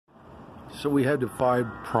So we had the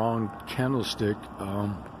 5-pronged candlestick,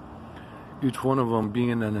 each one of them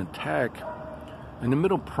being an attack, and the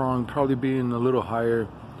middle prong probably being a little higher,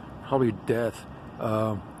 probably death,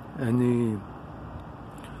 and the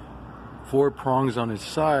 4 prongs on its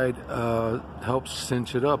side helps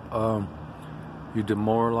cinch it up. You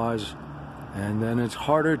demoralize, and then it's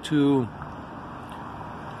harder to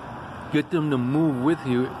get them to move with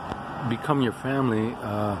you, become your family.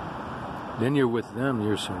 Then you're with them,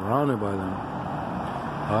 you're surrounded by them.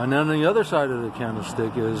 And then the other side of the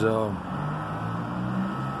candlestick is,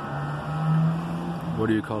 what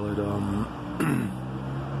do you call it?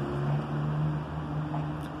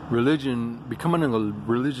 Religion, becoming a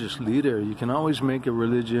religious leader. You can always make a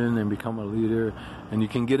religion and become a leader, and you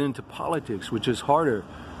can get into politics, which is harder.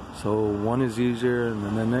 So one is easier, and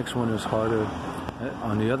then the next one is harder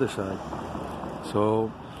on the other side.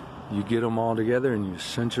 So you get them all together and you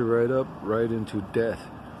cinch it right up, right into death.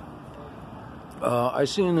 I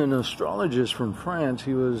seen an astrologist from France.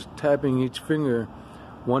 He was tapping each finger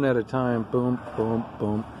one at a time, boom, boom,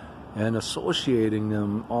 boom, and associating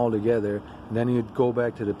them all together. And then he'd go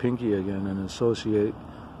back to the pinky again and associate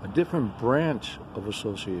a different branch of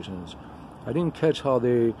associations. I didn't catch how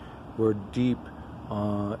they were deep.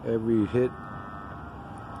 Every hit,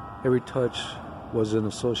 every touch was an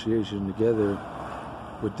association together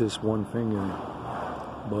with this one finger,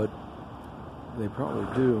 but they probably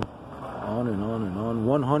do. On and on and on.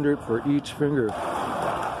 100 for each finger.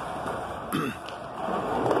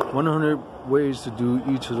 100 ways to do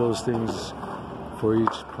each of those things for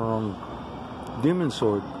each prong. Demon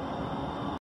sword.